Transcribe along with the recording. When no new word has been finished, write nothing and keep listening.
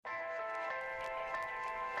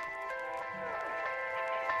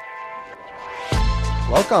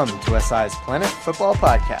Welcome to SI's Planet Football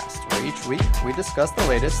Podcast, where each week we discuss the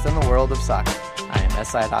latest in the world of soccer. I am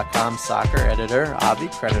SI.com soccer editor Avi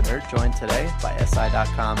Creditor, joined today by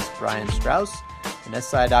SI.com's Brian Strauss and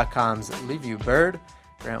SI.com's Levu Bird.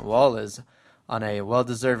 Grant Wall is on a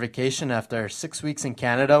well-deserved vacation after 6 weeks in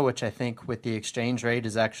Canada, which I think with the exchange rate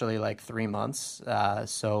is actually like 3 months.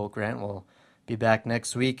 So Grant will be back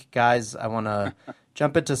next week. Guys, I want to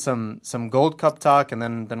jump into some Gold Cup talk, and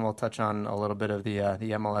then we'll touch on a little bit of the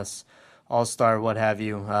MLS All-Star, what have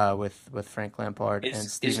you, with Frank Lampard and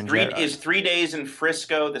Steven Gerrard. Is 3 days in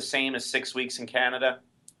Frisco the same as 6 weeks in Canada?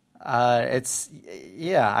 I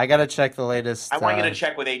got to check the latest. I want you to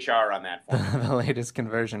check with HR on that. The latest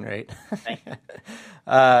conversion rate. Thank you.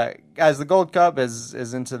 Guys, the Gold Cup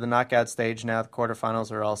is into the knockout stage now. The quarterfinals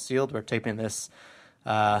are all sealed. We're taping this,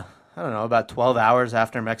 about 12 hours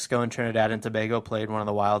after Mexico and Trinidad and Tobago played one of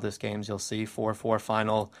the wildest games you'll see. 4-4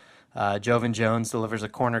 final. Jovan Jones delivers a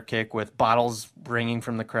corner kick with bottles ringing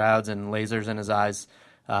from the crowds and lasers in his eyes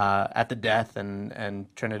at the death,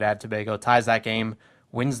 and Trinidad Tobago ties that game,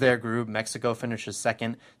 wins their group. Mexico finishes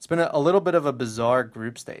second. It's been a little bit of a bizarre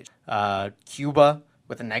group stage. Cuba,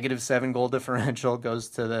 with a -7 goal differential, goes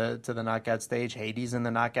to the knockout stage. Haiti's in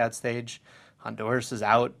the knockout stage. Honduras is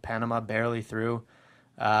out. Panama barely through.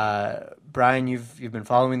 Brian, you've been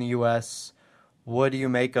following the U.S. What do you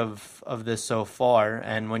make of this so far?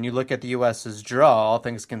 And when you look at the U.S.'s draw, all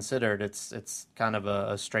things considered, it's kind of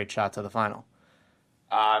a straight shot to the final.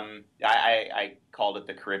 I called it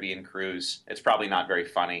the Caribbean cruise. It's probably not very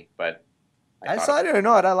funny, but I saw it. I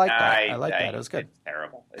know it. I like that. I like that. It was good. It's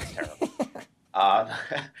terrible.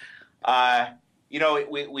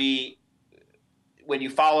 When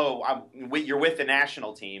you follow, you're with the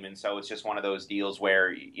national team, and so it's just one of those deals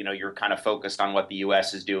where you're kind of focused on what the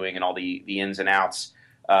U.S. is doing and all the ins and outs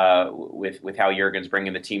with how Jurgen's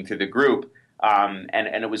bringing the team through the group.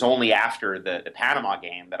 And it was only after the Panama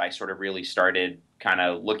game that I sort of really started kind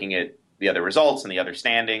of looking at the other results and the other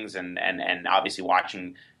standings, and obviously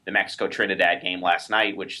watching the Mexico-Trinidad game last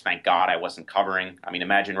night, which thank God I wasn't covering. I mean,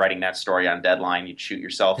 imagine writing that story on Deadline; you'd shoot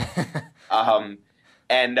yourself.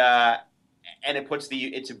 And it puts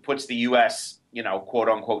the U.S. Quote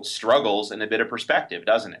unquote struggles in a bit of perspective,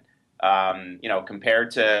 doesn't it?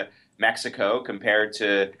 Compared to Mexico, compared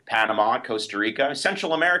to Panama, Costa Rica,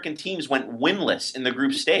 Central American teams went winless in the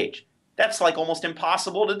group stage. That's like almost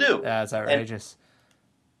impossible to do. Yeah, it's outrageous.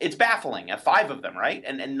 And it's baffling. 5 of them, right?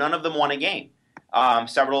 And none of them won a game.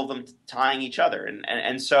 Several of them tying each other.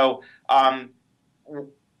 And so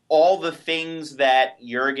all the things that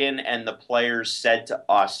Jurgen and the players said to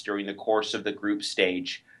us during the course of the group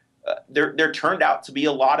stage, there turned out to be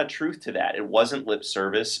a lot of truth to that. It wasn't lip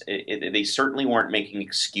service. They certainly weren't making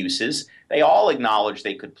excuses. They all acknowledged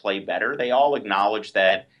they could play better. They all acknowledged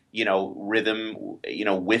that, rhythm,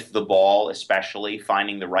 with the ball, especially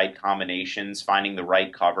finding the right combinations, finding the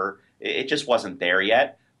right cover. It just wasn't there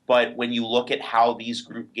yet. But when you look at how these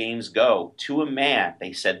group games go, to a man,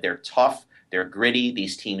 they said they're tough, they're gritty,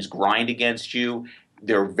 these teams grind against you.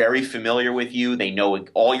 They're very familiar with you. They know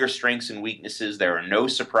all your strengths and weaknesses. There are no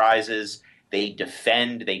surprises. They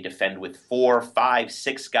defend with 4, 5,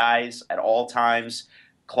 6 guys at all times,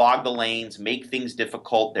 clog the lanes, make things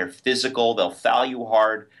difficult. They're physical. They'll foul you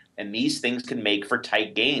hard. And these things can make for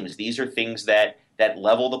tight games. These are things that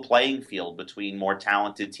level the playing field between more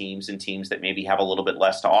talented teams and teams that maybe have a little bit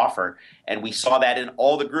less to offer. And we saw that in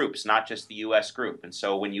all the groups, not just the U.S. group. And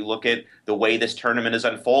so when you look at the way this tournament has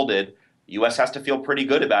unfolded, the U.S. has to feel pretty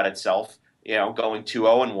good about itself, going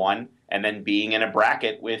 2-0-1 and then being in a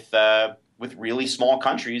bracket with really small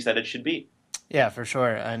countries that it should be. Yeah, for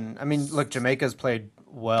sure. And I mean, look, Jamaica's played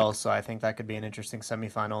well, so I think that could be an interesting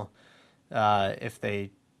semifinal if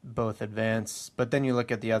they both advance. But then you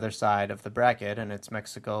look at the other side of the bracket, and it's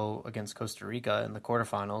Mexico against Costa Rica in the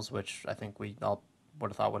quarterfinals, which I think we all would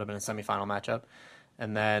have thought would have been a semifinal matchup.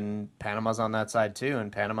 And then Panama's on that side too,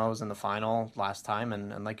 and Panama was in the final last time.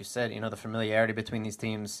 And like you said, the familiarity between these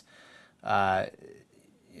teams, they're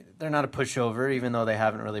not a pushover, even though they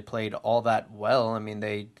haven't really played all that well. I mean,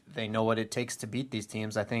 they know what it takes to beat these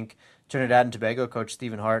teams. I think Trinidad and Tobago coach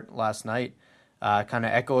Stephen Hart last night kind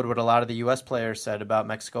of echoed what a lot of the U.S. players said about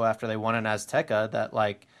Mexico after they won in Azteca, that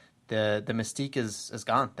like the mystique is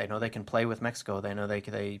gone. They know they can play with Mexico. They know they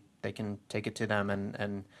can take it to them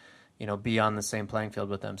and be on the same playing field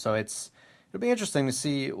with them. So it'll be interesting to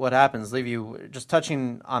see what happens. Levu, just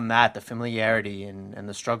touching on that, the familiarity and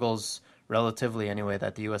the struggles, relatively anyway,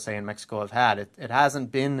 that the USA and Mexico have had. It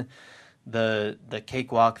hasn't been the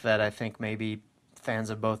cakewalk that I think maybe fans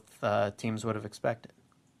of both teams would have expected.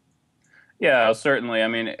 Yeah, certainly. I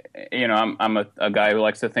mean, I'm a guy who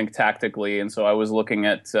likes to think tactically, and so I was looking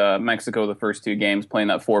at Mexico the first two games playing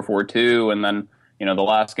that 4-4-2, and then the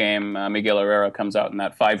last game Miguel Herrera comes out in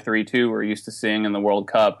that 5-3-2 we're used to seeing in the World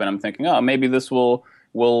Cup, and I'm thinking, oh, maybe this will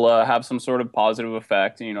have some sort of positive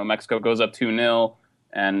effect. Mexico goes up 2-0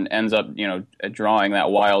 and ends up drawing that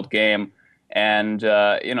wild game, and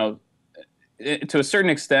to a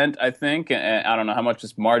certain extent, I think, and I don't know how much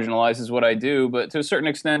this marginalizes what I do, but to a certain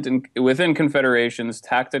extent, within confederations,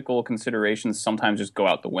 tactical considerations sometimes just go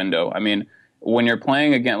out the window. I mean, when you're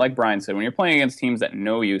playing against, like Brian said, when you're playing against teams that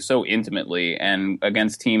know you so intimately, and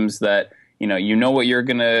against teams that what you're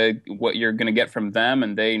gonna get from them,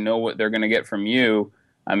 and they know what they're gonna get from you.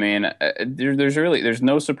 I mean, there's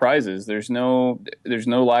no surprises. There's no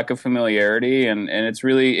lack of familiarity, and it's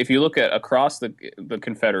really, if you look at across the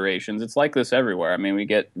confederations, it's like this everywhere. I mean, we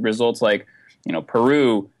get results like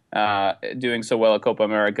Peru doing so well at Copa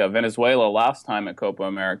America, Venezuela last time at Copa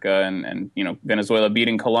America, and Venezuela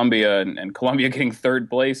beating Colombia, and Colombia getting third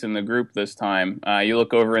place in the group this time. You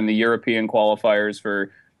look over in the European qualifiers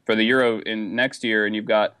for the Euro in next year, and you've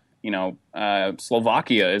got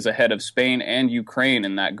Slovakia is ahead of Spain and Ukraine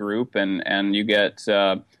in that group, and you get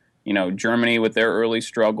Germany with their early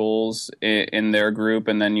struggles in their group,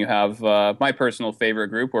 and then you have my personal favorite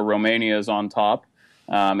group where Romania is on top,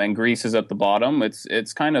 and Greece is at the bottom.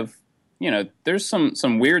 It's kind of there's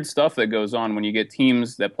some weird stuff that goes on when you get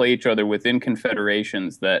teams that play each other within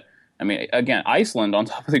confederations. That, I mean, again, Iceland on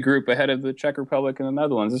top of the group ahead of the Czech Republic and the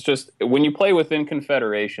Netherlands. It's just, when you play within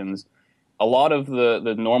confederations, a lot of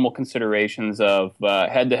the normal considerations of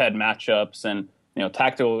head-to-head matchups and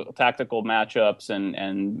tactical matchups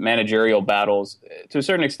and managerial battles, to a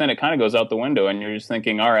certain extent, it kind of goes out the window, and you're just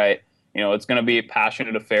thinking, all right, it's going to be a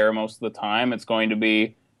passionate affair most of the time. It's going to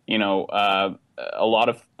be a lot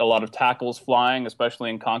of tackles flying, especially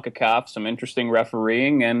in CONCACAF, some interesting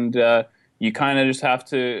refereeing, and you kind of just have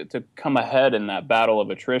to come ahead in that battle of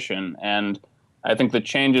attrition. And I think the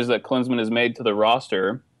changes that Klinsmann has made to the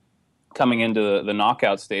roster, coming into the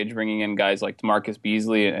knockout stage, bringing in guys like DeMarcus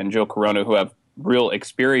Beasley and Joe Corona, who have real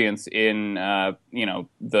experience in the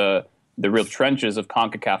real trenches of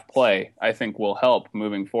CONCACAF play, I think will help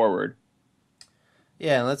moving forward.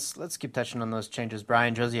 Yeah, let's keep touching on those changes.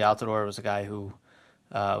 Brian, Jozy Altidore was a guy who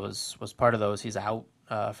was part of those. He's out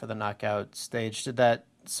for the knockout stage. Did that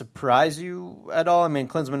surprise you at all? I mean,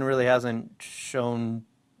 Klinsmann really hasn't shown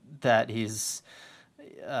that he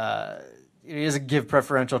doesn't give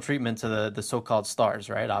preferential treatment to the so-called stars,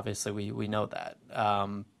 right? Obviously, we know that.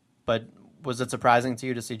 But was it surprising to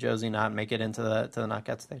you to see Jozy not make it into the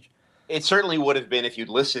knockout stage? It certainly would have been if you'd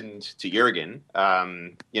listened to Jurgen.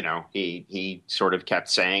 He sort of kept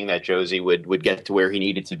saying that Jozy would get to where he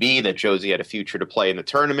needed to be, that Jozy had a future to play in the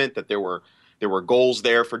tournament, that there were goals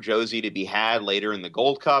there for Jozy to be had later in the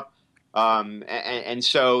Gold Cup. And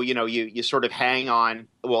so, you sort of hang on.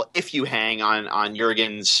 Well, if you hang on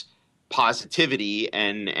Jurgen's positivity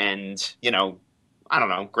and I don't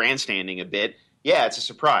know, grandstanding a bit, yeah, it's a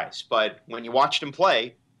surprise. But when you watched him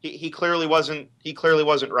play, he clearly wasn't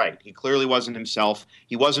right. He clearly wasn't himself.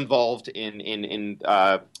 He was involved in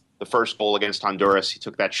the first goal against Honduras. He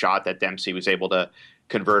took that shot that Dempsey was able to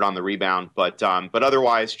convert on the rebound, but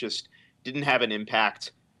otherwise just didn't have an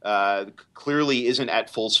impact. Clearly isn't at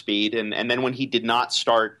full speed, and then when he did not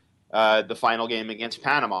start the final game against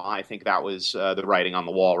Panama, I think that was the writing on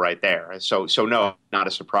the wall right there. So no, not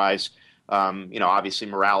a surprise. Obviously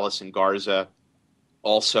Morales and Garza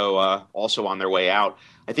also on their way out.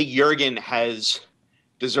 I think Jurgen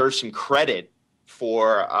deserves some credit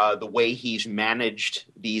for the way he's managed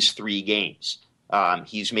these three games.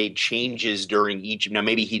 He's made changes during each. Now,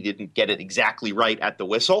 maybe he didn't get it exactly right at the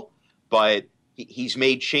whistle, but he's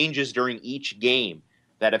made changes during each game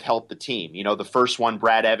that have helped the team. The first one,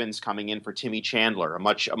 Brad Evans coming in for Timmy Chandler, a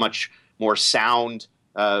much more sound,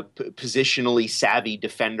 positionally savvy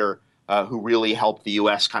defender who really helped the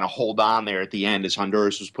U.S. kind of hold on there at the end as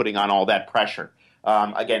Honduras was putting on all that pressure.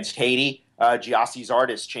 Against Haiti, Giassi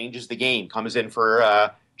Zardes changes the game, comes in for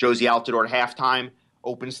Jozy Altidore at halftime,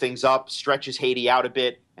 opens things up, stretches Haiti out a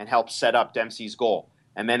bit, and helps set up Dempsey's goal.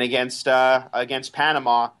 And then against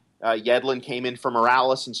Panama, Yedlin came in for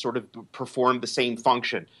Morales and sort of performed the same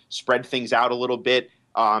function, spread things out a little bit.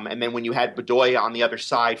 And then when you had Bedoya on the other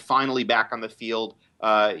side, finally back on the field,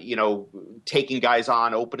 taking guys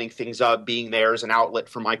on, opening things up, being there as an outlet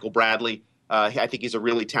for Michael Bradley. I think he's a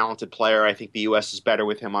really talented player. I think the U.S. is better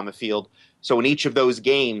with him on the field. So in each of those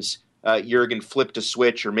games, Jurgen flipped a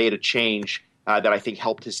switch or made a change that I think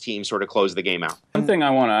helped his team sort of close the game out. One thing I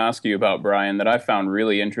want to ask you about, Brian, that I found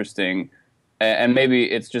really interesting, and maybe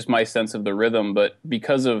it's just my sense of the rhythm, but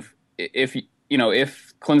because of if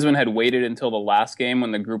if Klinsmann had waited until the last game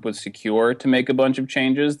when the group was secure to make a bunch of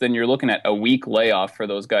changes, then you're looking at a week layoff for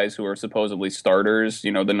those guys who are supposedly starters,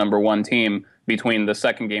 the number one team between the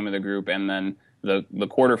second game of the group and then the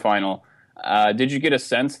quarterfinal. Did you get a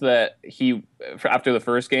sense that after the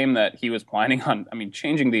first game, that he was planning on,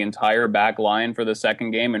 changing the entire back line for the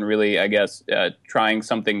second game and really, I guess, trying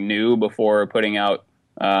something new before putting out,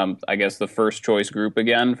 the first choice group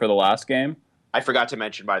again for the last game? I forgot to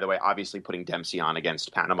mention, by the way, obviously putting Dempsey on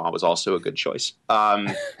against Panama was also a good choice.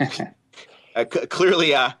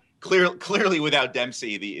 Clearly, without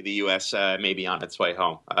Dempsey, the U.S. may be on its way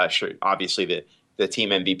home. Sure, obviously the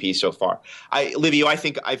team MVP so far. Livio, I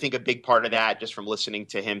think a big part of that, just from listening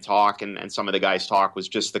to him talk and some of the guys talk, was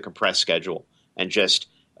just the compressed schedule and just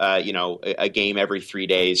a game every 3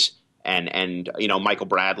 days. And Michael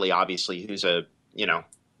Bradley, obviously, who's a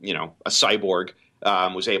cyborg,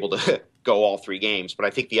 was able to go all 3 games. But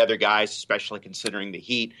I think the other guys, especially considering the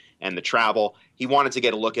heat and the travel, he wanted to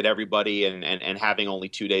get a look at everybody, and having only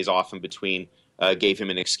 2 days off in between gave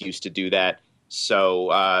him an excuse to do that. So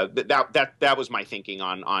that was my thinking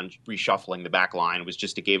on reshuffling the back line, was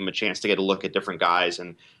just to give him a chance to get a look at different guys,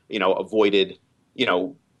 and avoided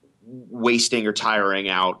wasting or tiring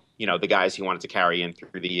out the guys he wanted to carry in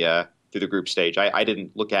through the group stage. I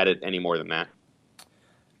didn't look at it any more than that.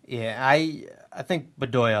 Yeah, I think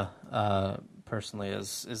Bedoya personally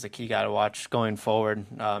is a key guy to watch going forward.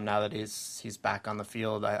 Now that he's back on the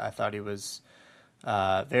field, I thought he was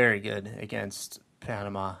very good against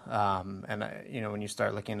Panama. And when you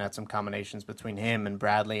start looking at some combinations between him and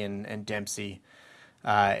Bradley and Dempsey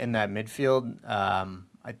in that midfield,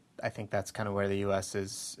 I think that's kind of where the U.S.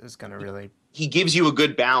 is going to really. He gives you a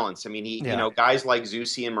good balance. Guys like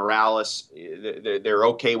Zusi and Morales, they're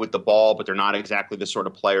okay with the ball, but they're not exactly the sort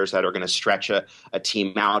of players that are going to stretch a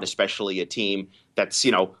team out, especially a team that's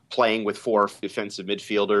playing with 4 defensive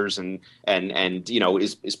midfielders and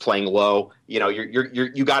is playing low.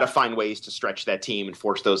 You got to find ways to stretch that team and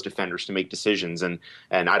force those defenders to make decisions. And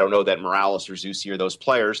I don't know that Morales or Zusi are those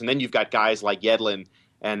players. And then you've got guys like Yedlin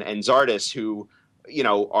and Zardes who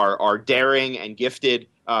are daring and gifted,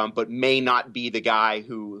 but may not be the guy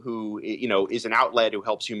who is an outlet, who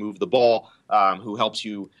helps you move the ball, who helps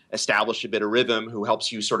you establish a bit of rhythm, who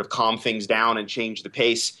helps you sort of calm things down and change the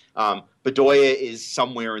pace. Bedoya is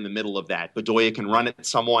somewhere in the middle of that. Bedoya can run at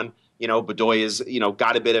someone. Bedoya's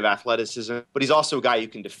got a bit of athleticism, but he's also a guy who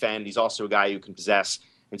can defend. He's also a guy who can possess.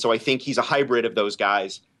 And so I think he's a hybrid of those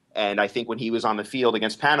guys. And I think when he was on the field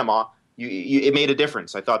against Panama, it made a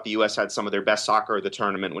difference. I thought the U.S. had some of their best soccer of the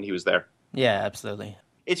tournament when he was there. Yeah, absolutely.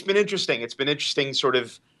 It's been interesting. It's been interesting sort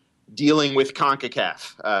of dealing with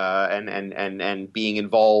CONCACAF and being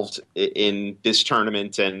involved in this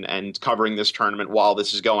tournament and covering this tournament while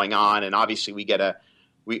this is going on. And obviously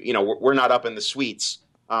we're not up in the suites,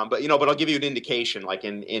 but I'll give you an indication. Like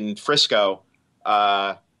in Frisco,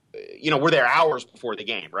 we're there hours before the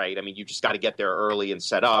game, right? You just got to get there early and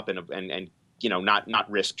set up and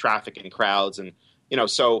not risk traffic and crowds. And,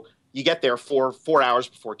 so you get there 4 hours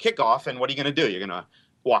before kickoff, and what are you going to do? You're going to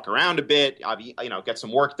walk around a bit, get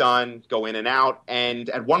some work done, go in and out. And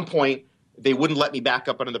at one point, they wouldn't let me back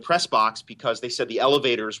up into the press box because they said the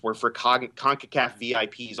elevators were for CONCACAF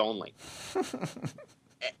VIPs only.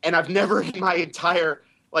 And I've never in my entire,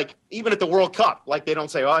 even at the World Cup, they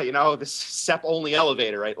don't say, this SEP-only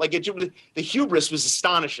elevator, right? The hubris was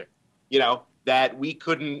astonishing, that we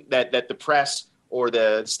couldn't, that the press or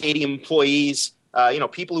the stadium employees,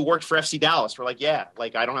 people who worked for FC Dallas were I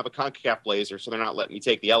don't have a CONCACAF blazer, so they're not letting me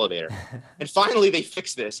take the elevator. And finally they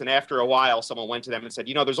fixed this. And after a while, someone went to them and said,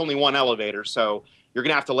 there's only one elevator, so you're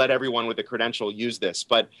going to have to let everyone with a credential use this.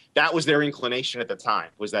 But that was their inclination at the time,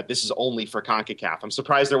 was that this is only for CONCACAF. I'm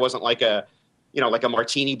surprised there wasn't like a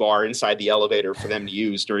martini bar inside the elevator for them to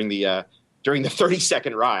use during the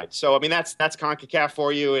 30-second ride. So, that's CONCACAF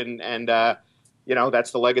for you. And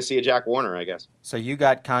that's the legacy of Jack Warner, I guess. So you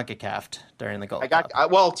got CONCACAF'd during the Gold Cup.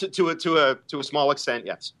 To a small extent,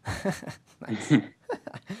 yes. Nice.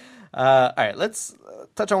 All right, let's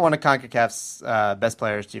touch on one of CONCACAF's best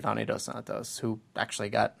players, Giovanni Dos Santos, who actually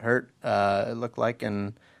got hurt, it looked like,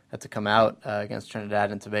 and had to come out against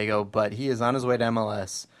Trinidad and Tobago. But he is on his way to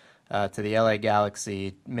MLS, to the LA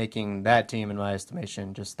Galaxy, making that team, in my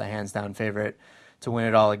estimation, just the hands-down favorite to win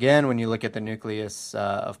it all again. When you look at the nucleus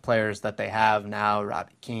of players that they have now,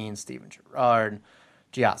 Robbie Keane, Steven Gerrard,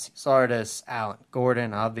 Gyasi Zardes, Alan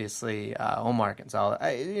Gordon, obviously, Omar Gonzalez,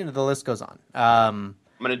 the list goes on. I'm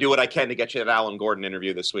going to do what I can to get you that Alan Gordon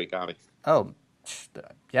interview this week, Avi. Oh,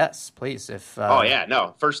 yes, please. Oh yeah,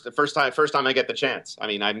 no. First time I get the chance.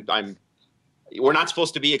 We're not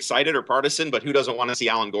supposed to be excited or partisan, but who doesn't want to see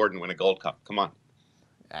Alan Gordon win a Gold Cup? Come on.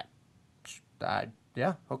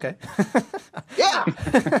 Yeah, okay. Yeah,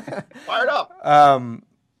 fired up.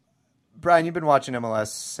 Brian, you've been watching MLS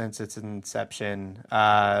since its inception.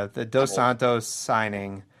 The Dos Santos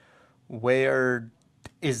signing, where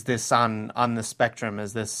is this on the spectrum?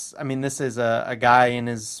 Is this? I mean, this is a guy in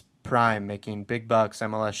his prime making big bucks.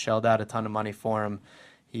 MLS shelled out a ton of money for him.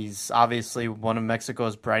 He's obviously one of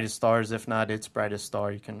Mexico's brightest stars, if not its brightest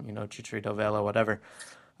star. You can, Chicharito Vela, whatever.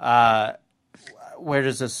 Where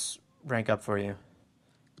does this rank up for you?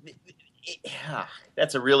 Yeah,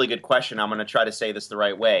 that's a really good question. I'm going to try to say this the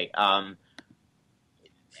right way.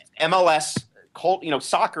 MLS,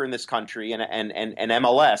 soccer in this country and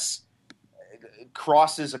MLS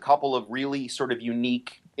crosses a couple of really sort of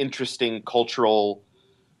unique, interesting cultural,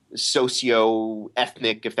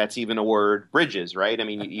 socio-ethnic, if that's even a word, bridges, right? I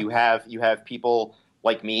mean, you have people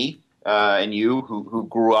like me and you who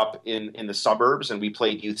grew up in the suburbs, and we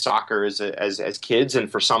played youth soccer as kids,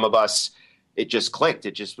 and for some of us, it just clicked.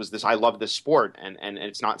 It just was this. I love this sport, and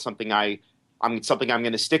it's not something I'm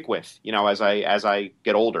going to stick with, as I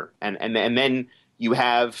get older. And then you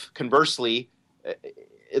have, conversely,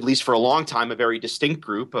 at least for a long time, a very distinct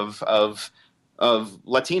group of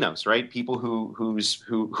Latinos, right? People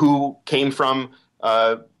who came from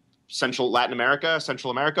Central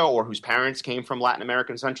America, or whose parents came from Latin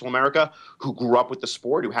America and Central America, who grew up with the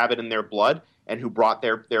sport, who have it in their blood, and who brought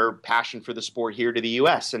their passion for the sport here to the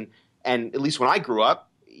U.S. And at least when I grew up,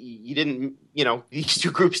 you didn't, these two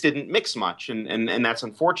groups didn't mix much, and that's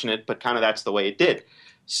unfortunate, but kind of that's the way it did.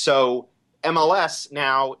 So MLS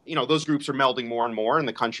now, those groups are melding more and more, and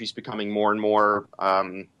the country's becoming more and more,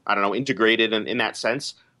 integrated in that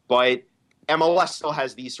sense. But MLS still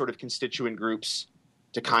has these sort of constituent groups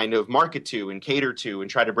to kind of market to and cater to and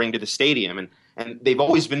try to bring to the stadium, and they've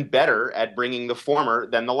always been better at bringing the former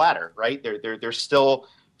than the latter, right? They're still.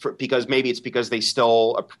 Because they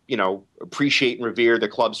still, appreciate and revere the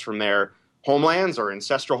clubs from their homelands or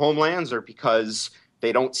ancestral homelands, or because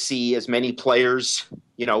they don't see as many players,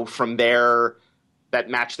 from there that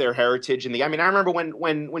match their heritage. I remember when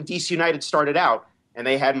DC United started out and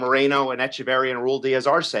they had Moreno and Echeverria and Raul Diaz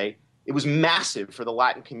Arce, it was massive for the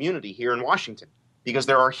Latin community here in Washington, because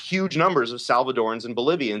there are huge numbers of Salvadorans and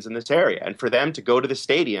Bolivians in this area, and for them to go to the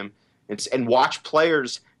stadium and watch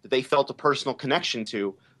players that they felt a personal connection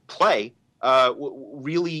to play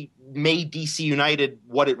really made DC United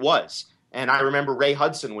what it was. And I remember Ray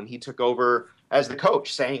Hudson, when he took over as the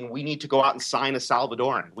coach, saying, we need to go out and sign a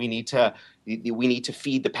Salvadoran. We need to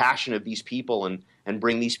feed the passion of these people and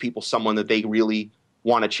bring these people someone that they really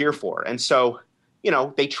want to cheer for. And so,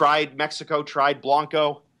 they tried Mexico, tried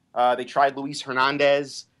Blanco, they tried Luis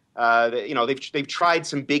Hernandez. They've tried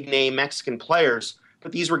some big name Mexican players,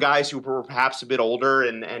 but these were guys who were perhaps a bit older,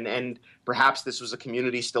 and perhaps this was a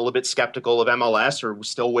community still a bit skeptical of MLS, or was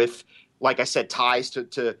still with, like I said, ties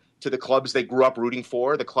to the clubs they grew up rooting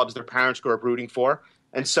for, the clubs their parents grew up rooting for.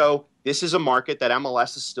 And so this is a market that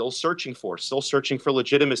MLS is still searching for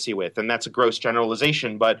legitimacy with. And that's a gross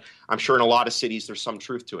generalization, but I'm sure in a lot of cities there's some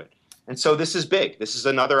truth to it. And so this is big. This is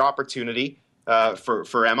another opportunity for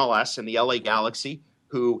MLS and the LA Galaxy,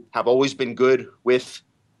 who have always been good with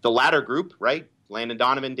the latter group, right? Landon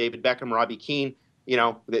Donovan, David Beckham, Robbie Keane.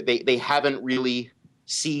 They haven't really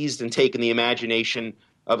seized and taken the imagination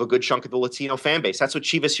of a good chunk of the Latino fan base. That's what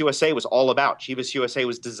Chivas USA was all about. Chivas USA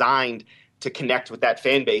was designed to connect with that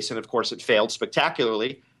fan base, and of course it failed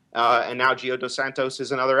spectacularly. And now Gio Dos Santos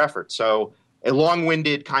is another effort. So a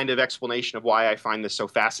long-winded kind of explanation of why I find this so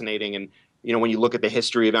fascinating. And, when you look at the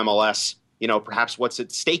history of MLS, perhaps what's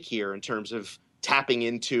at stake here in terms of tapping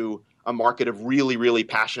into a market of really, really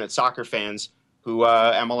passionate soccer fans who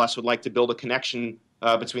MLS would like to build a connection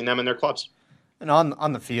between them and their clubs. And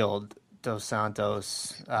on the field, Dos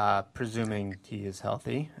Santos, presuming he is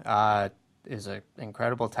healthy, is an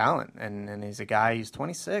incredible talent, and he's a guy. He's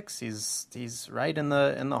 26. He's right in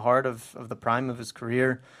the heart of the prime of his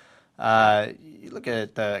career. You look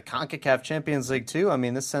at the CONCACAF Champions League too. I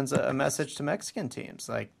mean, this sends a message to Mexican teams.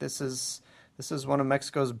 Like this is one of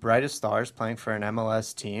Mexico's brightest stars playing for an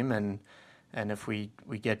MLS team, and if we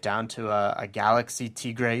get down to a Galaxy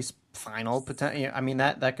Tigres final,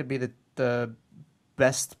 that could be the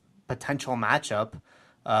best potential matchup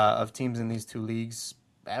of teams in these two leagues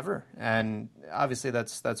ever. And obviously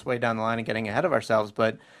that's way down the line and getting ahead of ourselves,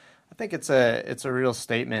 but I think it's a real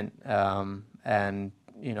statement. And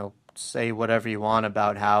say whatever you want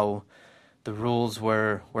about how the rules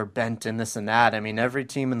were bent and this and that. I mean, every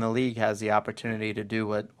team in the league has the opportunity to do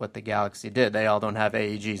what the Galaxy did. They all don't have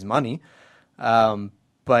AEG's money.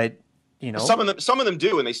 But you know, some of them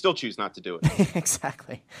do, and they still choose not to do it.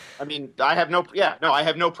 exactly. I mean, I have no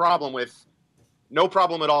problem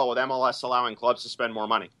at all with MLS allowing clubs to spend more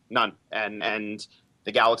money. None. And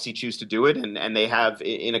the Galaxy choose to do it, and they have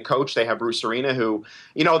in a coach. They have Bruce Arena, who,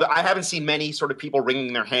 I haven't seen many sort of people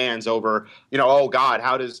wringing their hands over, oh God,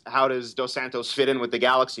 how does Dos Santos fit in with the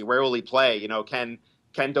Galaxy? Where will he play?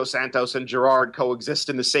 Can Dos Santos and Gerard coexist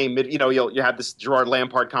in the same mid? You have this Gerard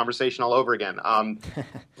Lampard conversation all over again. I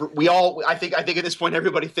think at this point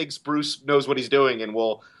everybody thinks Bruce knows what he's doing, and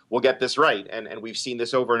we'll get this right. And we've seen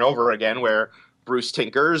this over and over again where Bruce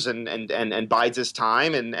tinkers and bides his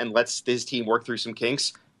time and lets his team work through some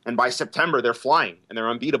kinks. And by September, they're flying and they're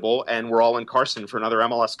unbeatable, and we're all in Carson for another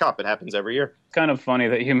MLS Cup. It happens every year. It's kind of funny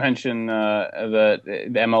that you mentioned that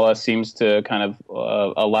the MLS seems to kind of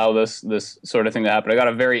allow this sort of thing to happen. I got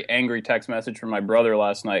a very angry text message from my brother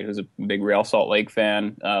last night, who's a big Real Salt Lake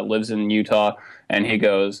fan, lives in Utah, and he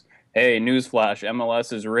goes, "Hey, newsflash,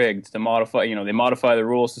 MLS is rigged to modify, they modify the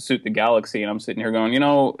rules to suit the Galaxy." And I'm sitting here going,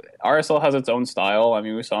 RSL has its own style. I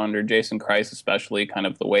mean, we saw under Jason Kreis, especially kind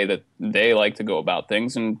of the way that they like to go about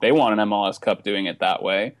things, and they want an MLS Cup doing it that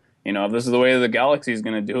way. If this is the way the Galaxy is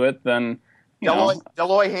going to do it, then,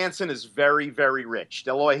 Deloy Hansen is very, very rich.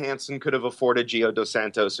 Deloy Hansen could have afforded Gio Dos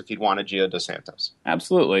Santos if he'd wanted Gio Dos Santos.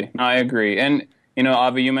 Absolutely. No, I agree. And,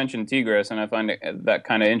 Avi, you mentioned Tigres, and I find that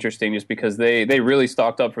kind of interesting just because they really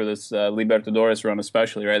stocked up for this Libertadores run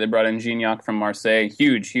especially, right? They brought in Gignac from Marseille,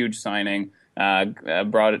 huge signing.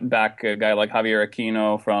 Brought back a guy like Javier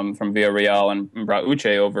Aquino from Villarreal and brought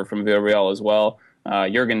Uche over from Villarreal as well.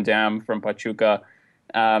 Jürgen Damm from Pachuca.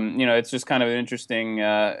 It's just kind of an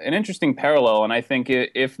interesting parallel. And I think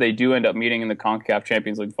if they do end up meeting in the CONCACAF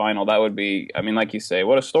Champions League final, that would be, like you say,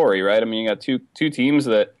 what a story, right? I mean, you got two teams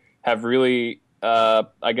that have really,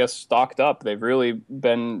 stocked up. They've really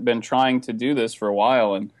been trying to do this for a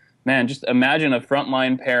while. And man, just imagine a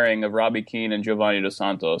frontline pairing of Robbie Keane and Giovanni Dos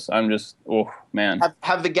Santos. I'm just, man.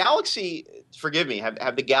 Have the Galaxy, forgive me,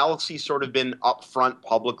 have the Galaxy sort of been upfront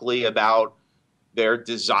publicly about their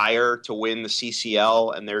desire to win the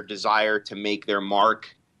CCL and their desire to make their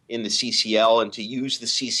mark in the CCL and to use the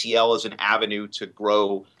CCL as an avenue to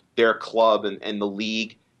grow their club and the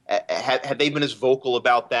league? Have they been as vocal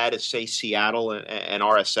about that as, say, Seattle and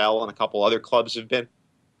RSL and a couple other clubs have been?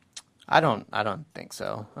 I don't think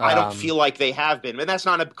so. I don't feel like they have been. And that's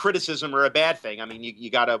not a criticism or a bad thing. I mean, you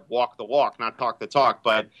got to walk the walk, not talk the talk.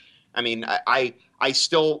 But, I mean, I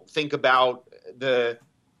still think about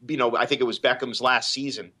I think it was Beckham's last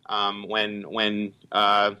season when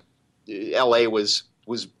L.A. was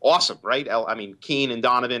awesome, right? I mean, Keane and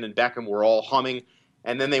Donovan and Beckham were all humming.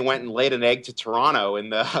 And then they went and laid an egg to Toronto in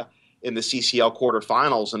the CCL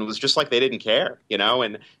quarterfinals, and it was just like they didn't care,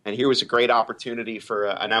 And here was a great opportunity for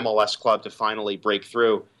an MLS club to finally break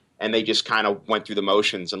through, and they just kind of went through the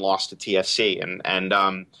motions and lost to TFC.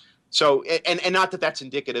 So not that that's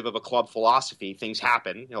indicative of a club philosophy. Things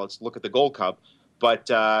happen. Let's look at the Gold Cup. But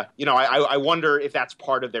I wonder if that's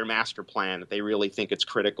part of their master plan, that they really think it's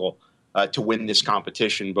critical to win this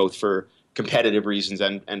competition, both for competitive reasons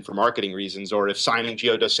and for marketing reasons, or if signing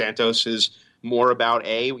Gio Dos Santos is more about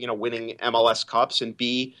A, winning MLS Cups, and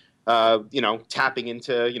B, tapping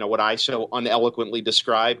into, what I so uneloquently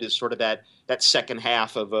described as sort of that second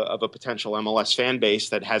half of a potential MLS fan base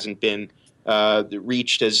that hasn't been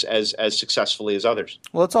reached as successfully as others.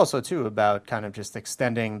 Well, it's also too about kind of just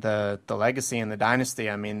extending the legacy and the dynasty.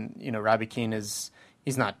 I mean, Robbie Keane he's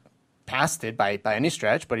not past it by any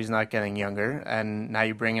stretch, but he's not getting younger. And now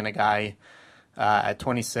you bring in a guy at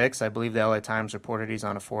 26. I believe the LA Times reported he's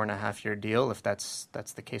on a 4.5-year deal. If that's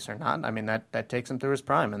the case or not, I mean that takes him through his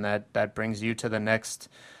prime, and that brings you to the next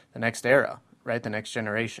era, right? The next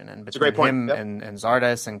generation. And between him and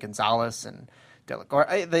Zardes and Gonzalez and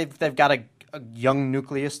Delacorte, they've got a young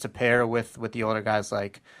nucleus to pair with the older guys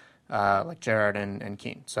like Gerrard and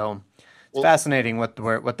Keane. So it's fascinating what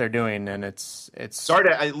they're doing, and it's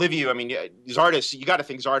Zardes. Liviu, I mean, Zardes. You got to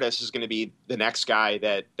think Zardes is going to be the next guy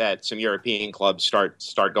that some European clubs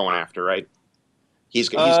start going after, right? He's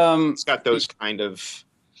got those kind of.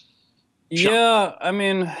 Yeah, I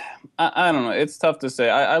mean, I don't know. It's tough to say.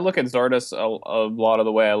 I look at Zardes a lot of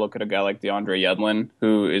the way I look at a guy like DeAndre Yedlin,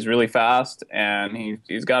 who is really fast, and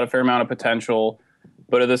he's got a fair amount of potential.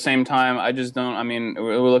 But at the same time, I just don't. I mean,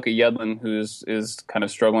 we look at Yedlin, who is kind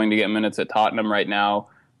of struggling to get minutes at Tottenham right now.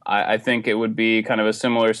 I think it would be kind of a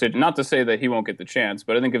similar situation. Not to say that he won't get the chance,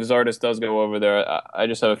 but I think if Zardes does go over there, I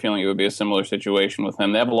just have a feeling it would be a similar situation with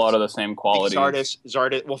him. They have a lot of the same qualities.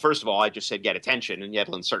 Zardes. Well, first of all, I just said get attention, and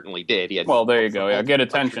Yedlin certainly did. Well, there you go. Yeah, get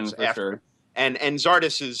attention for sure. And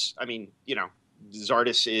Zardes is, I mean,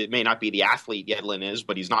 Zardes may not be the athlete Yedlin is,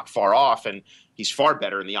 but he's not far off, and he's far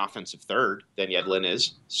better in the offensive third than Yedlin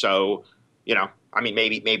is. So, I mean,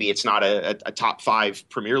 maybe it's not a top 5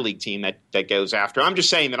 Premier League team that goes after. I'm just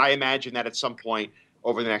saying that I imagine that at some point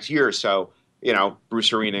over the next year or so,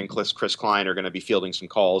 Bruce Arena and Chris Klein are going to be fielding some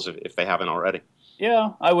calls if they haven't already.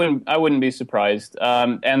 Yeah, I wouldn't be surprised.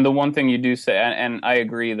 And the one thing you do say, and I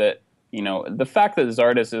agree that, the fact that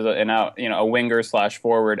Zardes is a winger /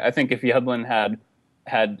 forward, I think if Yedlin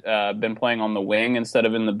had been playing on the wing instead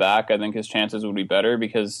of in the back, I think his chances would be better,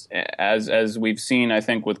 because as we've seen, I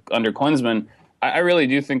think under Klinsmann, I really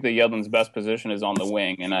do think that Yedlin's best position is on the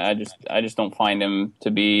wing, and I just don't find him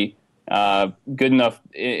to be good enough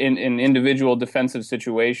in individual defensive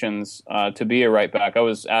situations to be a right back. I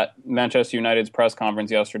was at Manchester United's press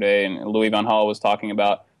conference yesterday, and Louis van Gaal was talking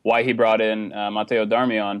about why he brought in Matteo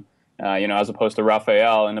Darmian, as opposed to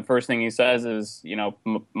Rafael. And the first thing he says is,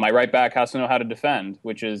 my right back has to know how to defend,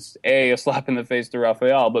 which is A, a slap in the face to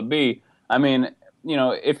Rafael, but B, I mean,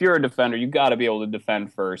 if you're a defender, you've got to be able to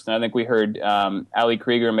defend first. And I think we heard Ali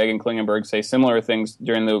Krieger and Megan Klingenberg say similar things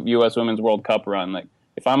during the U.S. Women's World Cup run. Like,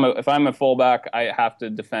 if I'm a fullback, I have to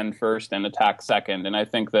defend first and attack second. And I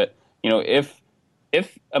think that,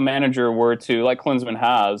 if a manager were to, like Klinsmann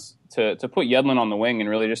has, to put Yedlin on the wing and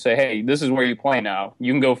really just say, hey, this is where you play now.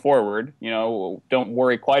 You can go forward. Don't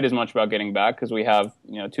worry quite as much about getting back, because we have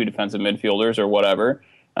 2 defensive midfielders or whatever,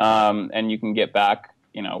 and you can get back.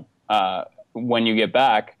 When you get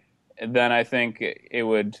back, then I think it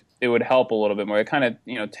would help a little bit more. It kind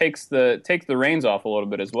of takes the reins off a little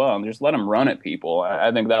bit as well, and just let them run at people.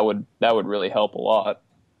 I think that would really help a lot.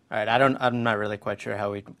 All right, I'm not really quite sure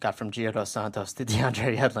how we got from Gio Dos Santos to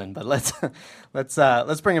DeAndre Yedlin, but let's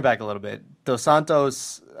bring it back a little bit. Dos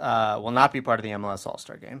Santos will not be part of the MLS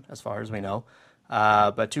All-Star game, as far as we know,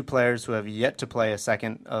 but 2 players who have yet to play a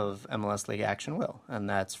second of MLS League action will, and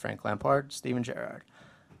that's Frank Lampard, Steven Gerrard.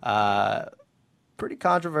 Pretty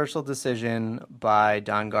controversial decision by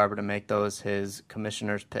Don Garber to make those his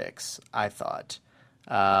commissioner's picks, I thought.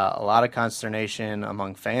 A lot of consternation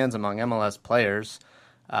among fans, among MLS players.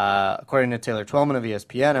 According to Taylor Twellman of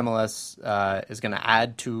ESPN, MLS is going to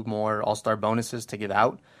add 2 more All-Star bonuses to give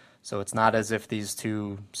out. So it's not as if these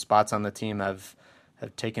 2 spots on the team have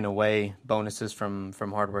taken away bonuses from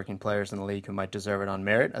hardworking players in the league who might deserve it on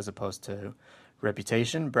merit as opposed to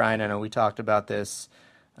reputation. Brian, I know we talked about this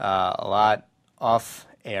a lot off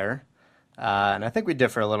air, and I think we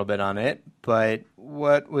differ a little bit on it, but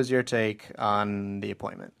what was your take on the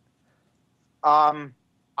appointment?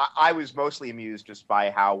 I was mostly amused just by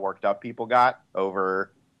how worked up people got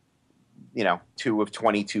over, 2 of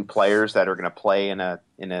 22 players that are going to play in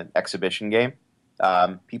an exhibition game.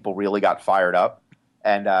 People really got fired up,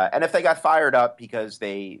 and if they got fired up because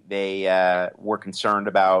they were concerned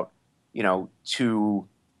about, 2,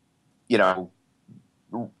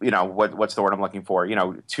 what's the word I'm looking for?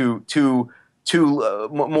 Two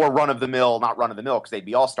more run of the mill, not run of the mill because they'd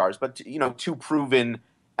be all-stars, but 2 proven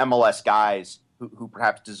MLS guys who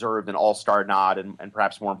perhaps deserved an all-star nod and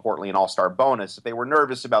perhaps more importantly an all-star bonus. If they were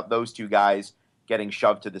nervous about those 2 guys getting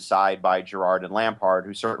shoved to the side by Gerrard and Lampard,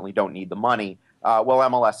 who certainly don't need the money,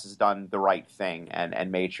 MLS has done the right thing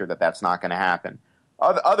and made sure that that's not going to happen.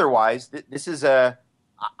 Otherwise, this is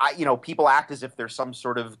people act as if there's some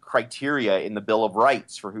sort of criteria in the Bill of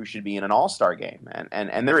Rights for who should be in an all-star game,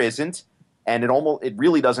 and there isn't, and it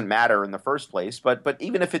really doesn't matter in the first place. But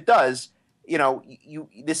even if it does,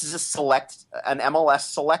 this is an MLS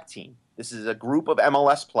select team. This is a group of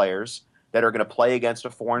MLS players that are going to play against a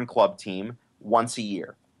foreign club team once a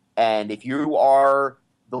year. And if you are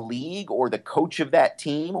the league or the coach of that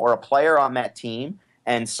team or a player on that team,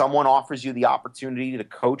 and someone offers you the opportunity to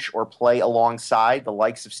coach or play alongside the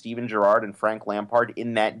likes of Steven Gerrard and Frank Lampard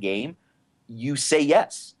in that game, you say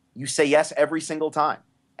yes. You say yes every single time.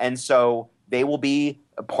 And so they will be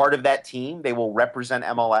a part of that team. They will represent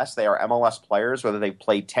MLS. They are MLS players, whether they've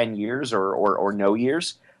played 10 years or no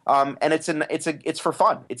years. And it's for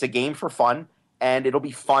fun. It's a game for fun, and it'll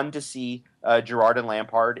be fun to see Gerrard and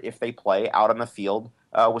Lampard, if they play, out on the field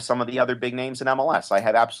with some of the other big names in MLS. I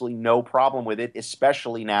have absolutely no problem with it,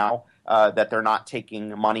 especially now that they're not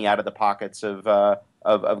taking money out of the pockets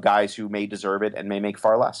of guys who may deserve it and may make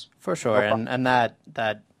far less. For sure, and that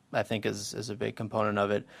I think is a big component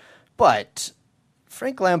of it. But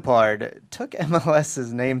Frank Lampard took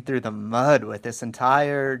MLS's name through the mud with this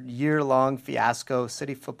entire year-long fiasco,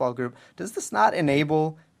 City Football Group. Does this not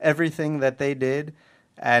enable everything that they did?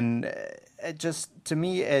 And it just, to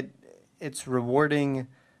me, it's rewarding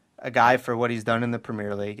a guy for what he's done in the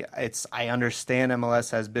Premier League. I understand MLS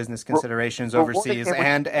has business considerations overseas,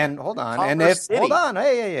 and hold on,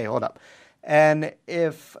 hold up. And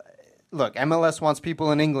look, MLS wants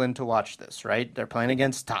people in England to watch this, right? They're playing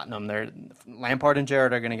against Tottenham. Lampard and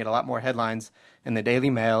Gerrard are going to get a lot more headlines in the Daily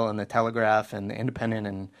Mail and the Telegraph and the Independent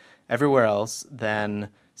and everywhere else than,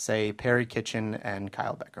 say, Perry Kitchen and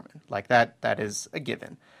Kyle Beckerman. Like that is a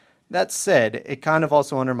given. That said, it kind of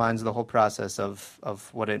also undermines the whole process of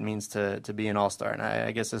what it means to be an all-star. And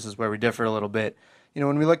I guess this is where we differ a little bit.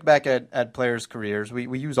 When we look back at players' careers,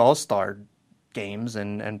 we use all-star games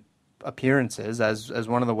and appearances as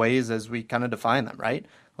one of the ways as we kind of define them, right?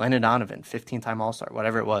 Landon Donovan, 15-time all-star,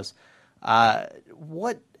 whatever it was.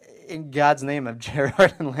 What in God's name have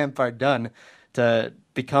Gerrard and Lampard done to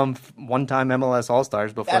become one-time MLS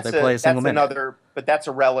all-stars before they play a single minute? But that's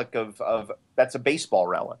a relic of that's a baseball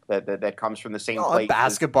relic that comes from the same place.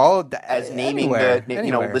 Basketball as naming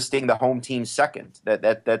listing the home team second.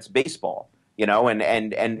 That's baseball.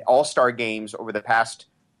 And all-star games over the past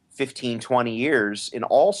 15, 20 years in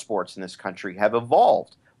all sports in this country have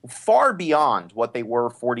evolved far beyond what they were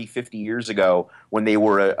 40, 50 years ago when they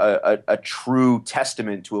were a true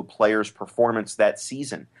testament to a player's performance that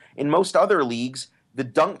season. In most other leagues, the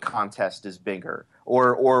dunk contest is bigger,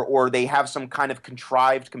 or they have some kind of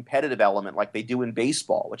contrived competitive element like they do in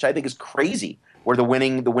baseball, which I think is crazy, where the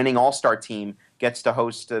winning all-star team gets to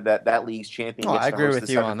host that league's champion. I agree with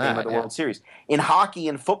you on that. Of the World Series. In hockey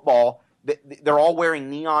and football, they're all wearing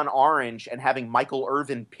neon orange and having Michael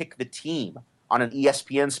Irvin pick the team on an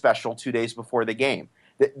ESPN special 2 days before the game.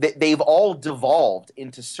 They've all devolved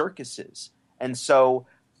into circuses. And so,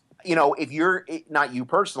 if you're, not you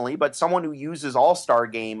personally, but someone who uses all-star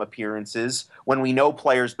game appearances when we know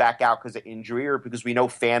players back out because of injury or because we know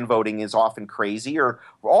fan voting is often crazy or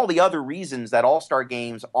for all the other reasons that all-star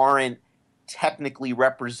games aren't technically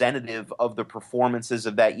representative of the performances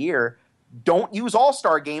of that year, don't use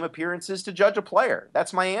all-star game appearances to judge a player.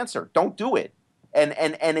 That's my answer. Don't do it. And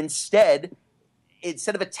instead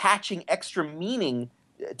of attaching extra meaning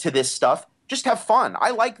to this stuff, just have fun.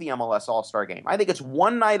 I like the MLS All-Star Game. I think it's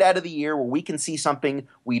one night out of the year where we can see something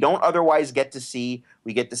we don't otherwise get to see.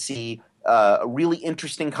 We get to see a really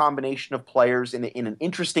interesting combination of players in an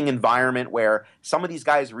interesting environment where some of these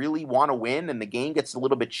guys really want to win and the game gets a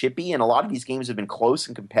little bit chippy, and a lot of these games have been close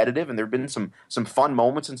and competitive, and there have been some fun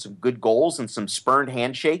moments and some good goals and some spurned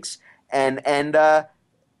handshakes. And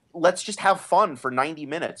let's just have fun for 90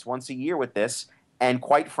 minutes once a year with this. And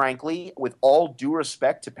quite frankly, with all due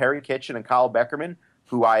respect to Perry Kitchen and Kyle Beckerman,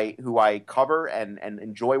 who I cover and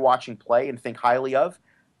enjoy watching play and think highly of,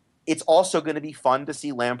 it's also going to be fun to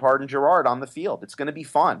see Lampard and Gerrard on the field. It's going to be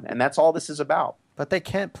fun, and that's all this is about. But they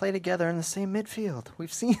can't play together in the same midfield.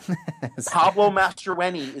 We've seen this. Pablo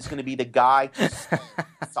Mastroeni is going to be the guy to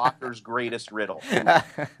soccer's greatest riddle.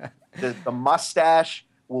 The mustache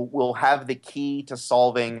will have the key to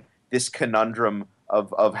solving this conundrum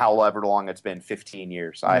of however long it's been, 15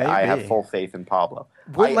 years. I have full faith in Pablo.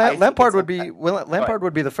 Lampard would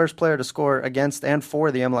be the first player to score against and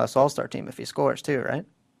for the MLS All-Star team if he scores too, right?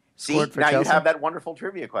 See, now Chelsea. You have that wonderful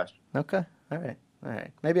trivia question. Okay, all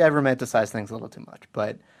right. Maybe I romanticize things a little too much,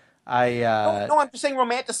 but no, I'm just saying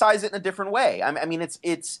romanticize it in a different way. I mean,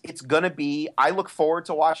 it's going to be. I look forward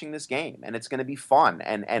to watching this game, and it's going to be fun,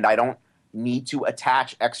 and I don't need to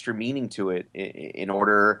attach extra meaning to it in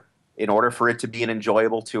order for it to be an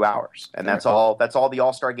enjoyable 2 hours. And that's all the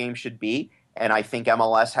All-Star game should be. And I think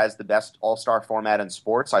MLS has the best All-Star format in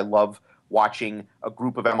sports. I love watching a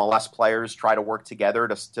group of MLS players try to work together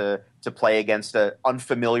to play against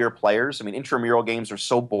unfamiliar players. I mean, intramural games are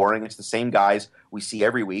so boring. It's the same guys we see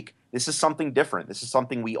every week. This is something different. This is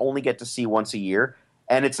something we only get to see once a year.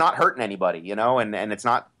 And it's not hurting anybody, and it's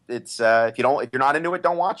not, if you're not into it,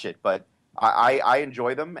 don't watch it. But I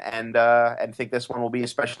enjoy them and think this one will be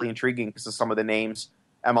especially intriguing because of some of the names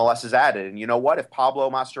MLS has added. And you know what? If Pablo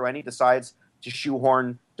Mastroeni decides to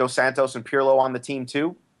shoehorn Dos Santos and Pirlo on the team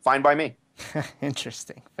too, fine by me.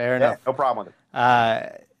 Interesting. Fair enough. No problem with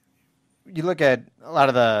it. You look at a lot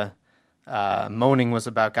of the moaning was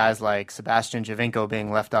about guys like Sebastian Giovinco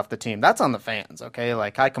being left off the team. That's on the fans, okay?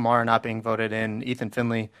 Like Kai Kamara not being voted in, Ethan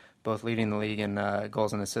Finley both leading the league in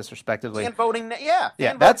goals and assists respectively. And voting, yeah.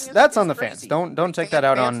 That's on the fans. Don't take that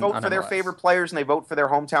out on. Fans vote for their favorite players and they vote for their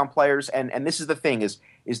hometown players. And this is the thing: is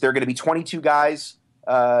there going to be 22 guys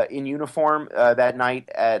in uniform that night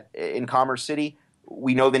in Commerce City?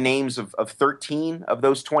 We know the names of 13 of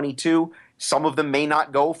those 22. Some of them may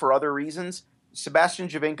not go for other reasons. Sebastian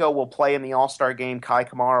Giovinco will play in the All-Star game. Kai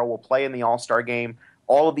Kamara will play in the All-Star game.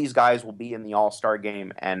 All of these guys will be in the All-Star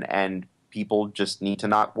game, and people just need to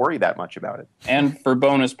not worry that much about it. And for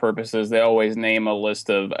bonus purposes, they always name a list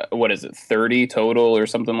of, 30 total or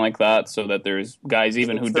something like that, so that there's guys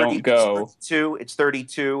even who don't go. It's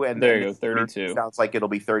 32, and there you go, 32. Sounds like it'll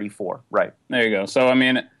be 34, right? There you go. So I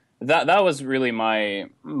mean, that was really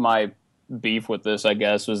my beef with this, I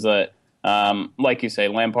guess, was that, like you say,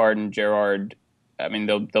 Lampard and Gerrard, I mean,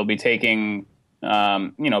 they'll be taking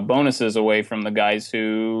bonuses away from the guys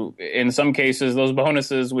who, in some cases, those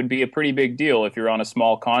bonuses would be a pretty big deal if you're on a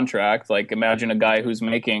small contract. Like, imagine a guy who's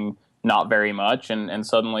making not very much, and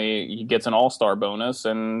suddenly he gets an all-star bonus,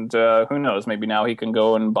 and who knows, maybe now he can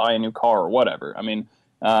go and buy a new car or whatever. I mean,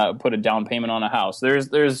 put a down payment on a house. There's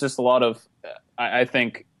just a lot of, I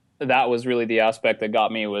think that was really the aspect that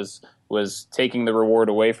got me, was taking the reward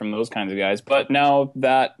away from those kinds of guys. But now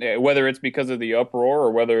that, whether it's because of the uproar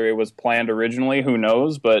or whether it was planned originally, who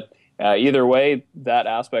knows? But either way, that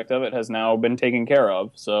aspect of it has now been taken care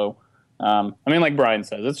of. So, I mean, like Brian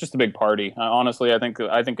says, it's just a big party. Honestly, I think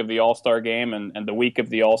of the All-Star game and the week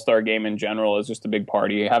of the All-Star game in general as just a big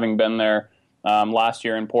party. Having been there last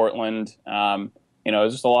year in Portland,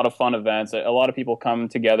 it's just a lot of fun events. A lot of people come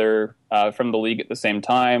together from the league at the same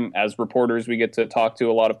time. As reporters, we get to talk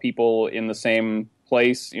to a lot of people in the same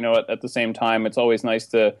place, at the same time. It's always nice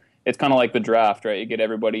it's kind of like the draft, right? You get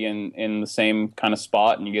everybody in the same kind of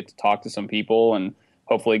spot, and you get to talk to some people and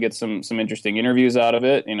hopefully get some interesting interviews out of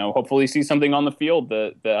it. Hopefully see something on the field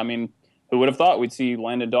that I mean, who would have thought we'd see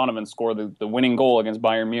Landon Donovan score the winning goal against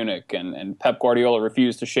Bayern Munich, and Pep Guardiola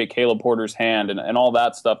refused to shake Caleb Porter's hand, and all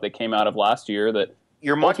that stuff that came out of last year. That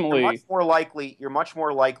you're much more likely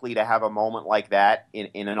to have a moment like that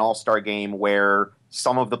in an All-Star game where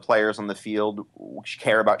some of the players on the field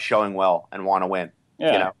care about showing well and want to win.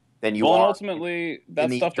 Yeah. Than you are. And ultimately,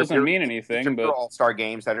 that stuff doesn't mean anything. But All-Star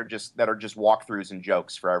games that are just walkthroughs and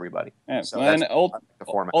jokes for everybody. Yeah. So and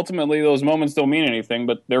ultimately, those moments don't mean anything,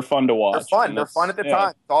 but they're fun to watch. They're fun at the time.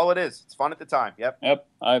 That's all it is. It's fun at the time. Yep.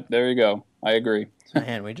 There you go. I agree.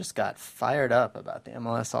 Man, we just got fired up about the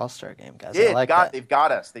MLS All-Star game, guys. Yeah, I like they've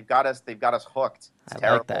got us. They've got us hooked. It's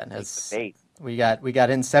like that. We got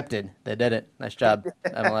incepted. They did it. Nice job,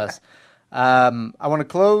 MLS. I want to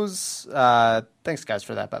close. Thanks, guys,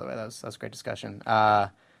 for that, by the way. That was a great discussion.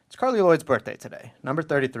 It's Carly Lloyd's birthday today, number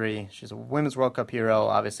 33. She's a Women's World Cup hero,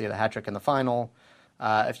 obviously the hat trick in the final.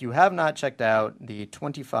 If you have not checked out the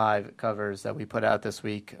 25 covers that we put out this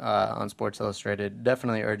week on Sports Illustrated,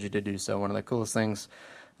 definitely urge you to do so. One of the coolest things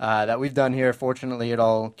that we've done here. Fortunately, it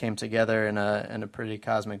all came together in a pretty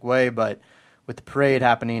cosmic way, but with the parade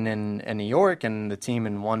happening in New York and the team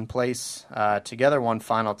in one place together one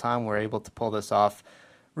final time, we're able to pull this off.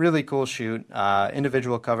 Really cool shoot.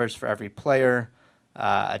 Individual covers for every player,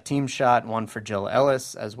 a team shot, one for Jill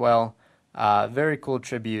Ellis as well. Very cool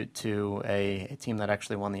tribute to a team that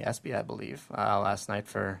actually won the ESPY, I believe, last night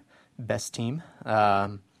for best team.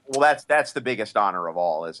 Well, that's the biggest honor of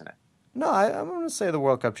all, isn't it? No, I'm going to say the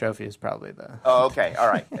World Cup trophy is probably the... Oh, okay. All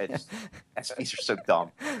right. ESPYs are so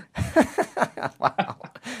dumb. Wow.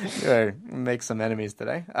 You're make some enemies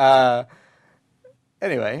today.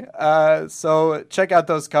 Anyway, so check out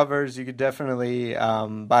those covers. You could definitely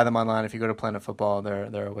buy them online if you go to Planet Football.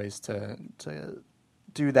 There are ways to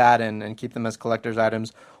do that and keep them as collector's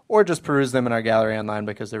items, or just peruse them in our gallery online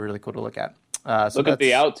because they're really cool to look at. Look at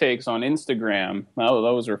the outtakes on Instagram.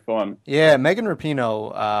 Those are fun. Yeah, Megan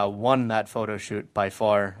Rapinoe won that photo shoot by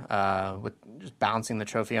far with just bouncing the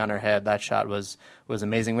trophy on her head. That shot was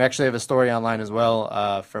amazing. We actually have a story online as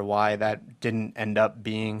well for why that didn't end up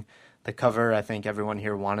being the cover. I think everyone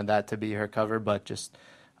here wanted that to be her cover, but just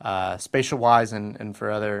spatial-wise and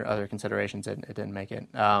for other considerations, it didn't make it.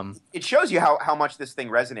 It shows you how much this thing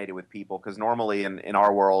resonated with people, because normally in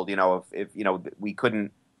our world, if we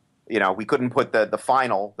couldn't put the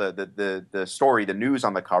final, the story, the news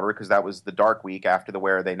on the cover, because that was the dark week after the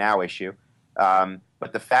Where Are They Now issue.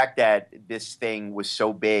 But the fact that this thing was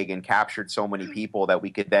so big and captured so many people that we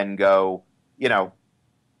could then go,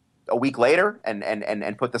 a week later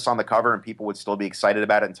and put this on the cover and people would still be excited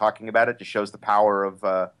about it and talking about it, just shows the power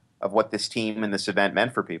of what this team and this event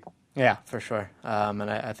meant for people. Yeah, for sure. And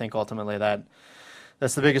I think ultimately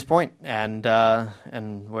that's the biggest point. And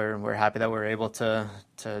we're happy that we're able to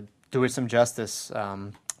do it some justice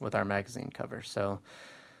with our magazine cover. So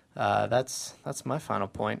that's my final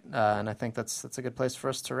point, and I think that's a good place for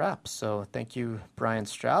us to wrap. So thank you, Brian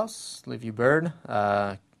Strauss, Liviu Bird,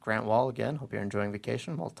 Grant Wall again. Hope you're enjoying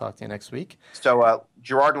vacation. We'll talk to you next week. So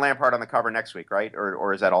Gerrard and Lampard on the cover next week, right?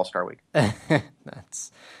 Or is that All-Star week?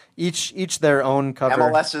 each their own cover.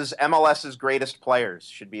 MLS's greatest players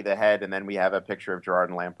should be the head, and then we have a picture of Gerrard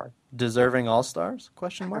and Lampard. Deserving All-Stars? ?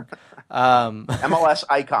 MLS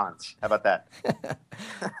icons. How about that?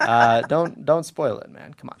 Don't spoil it,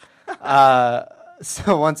 man. Come on.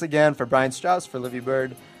 So once again, for Brian Strauss, for Livy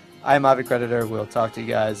Bird, I'm Avi Creditor. We'll talk to you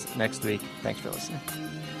guys next week. Thanks for listening.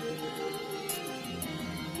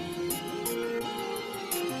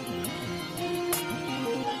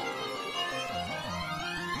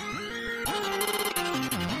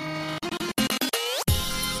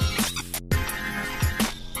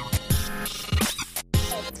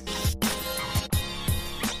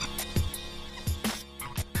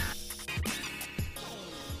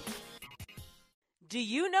 Do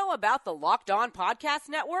you know about the Locked On Podcast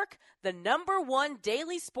Network, the #1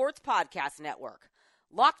 daily sports podcast network?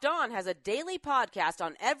 Locked On has a daily podcast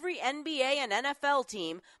on every NBA and NFL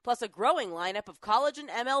team, plus a growing lineup of college and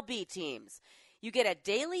MLB teams. You get a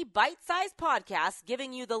daily bite-sized podcast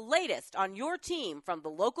giving you the latest on your team from the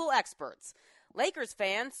local experts. Lakers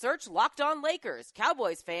fans, search Locked On Lakers.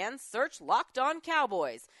 Cowboys fans, search Locked On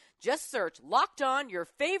Cowboys. Just search Locked On your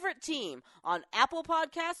favorite team on Apple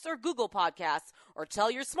Podcasts or Google Podcasts, or tell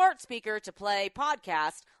your smart speaker to play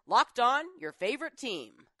podcast Locked On your favorite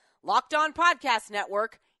team. Locked On Podcast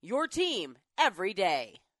Network, your team every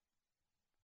day.